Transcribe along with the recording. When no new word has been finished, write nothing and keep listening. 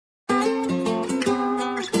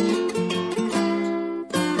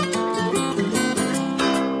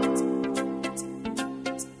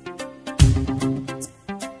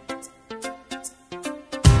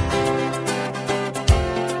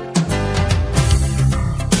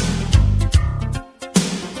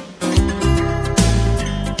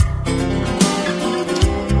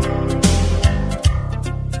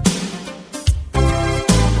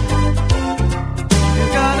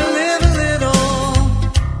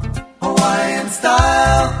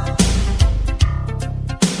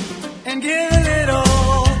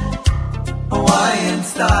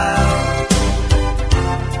style.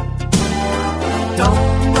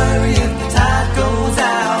 Don't worry if the tide goes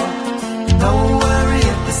out. Don't worry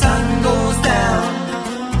if the sun goes down.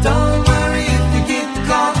 Don't worry if you get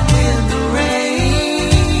caught in the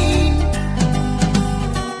rain.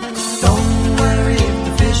 Don't worry if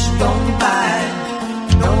the fish don't bite.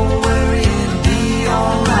 Don't worry, it'll be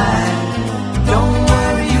alright. Don't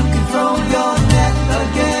worry, you can throw your net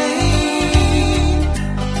again.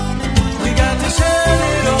 We got to share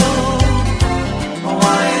it all,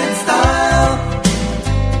 Hawaiian style,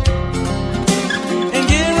 and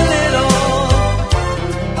give a little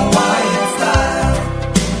Hawaiian style.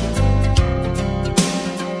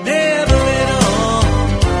 Live a little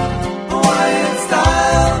Hawaiian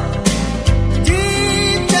style.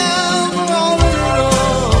 Deep down we're all a little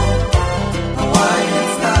Hawaiian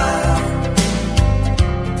style.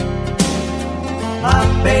 My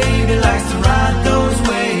baby likes to ride those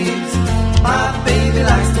waves. My baby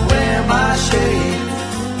likes to wear my shades.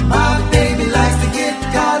 My baby likes to get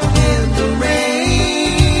caught in the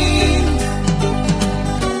rain.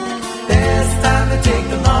 There's time to take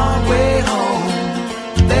the long way home.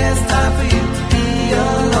 There's time for you to be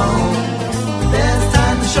alone. There's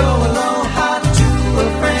time to show aloha to a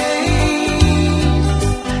friend.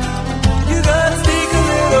 You gotta speak a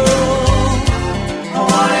little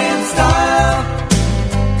Hawaiian style,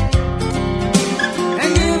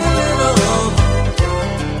 and give a little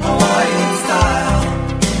Hawaiian style.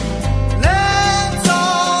 Let's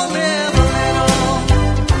all live a little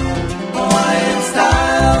Hawaiian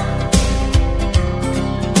style.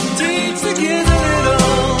 Teach the kids a little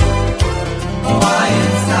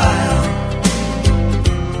Hawaiian style.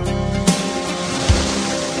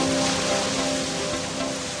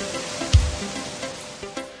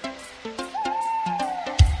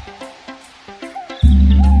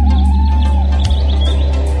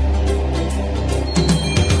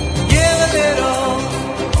 Give a little,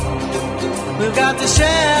 we've got to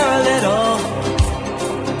share a little.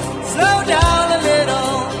 Slow down a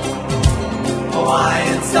little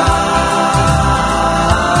Hawaiian style.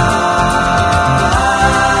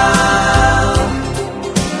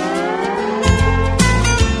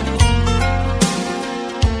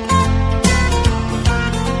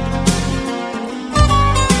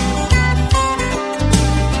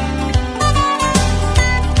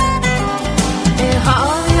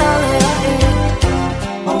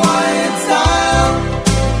 Hawaiian style.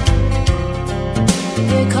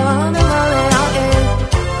 They call me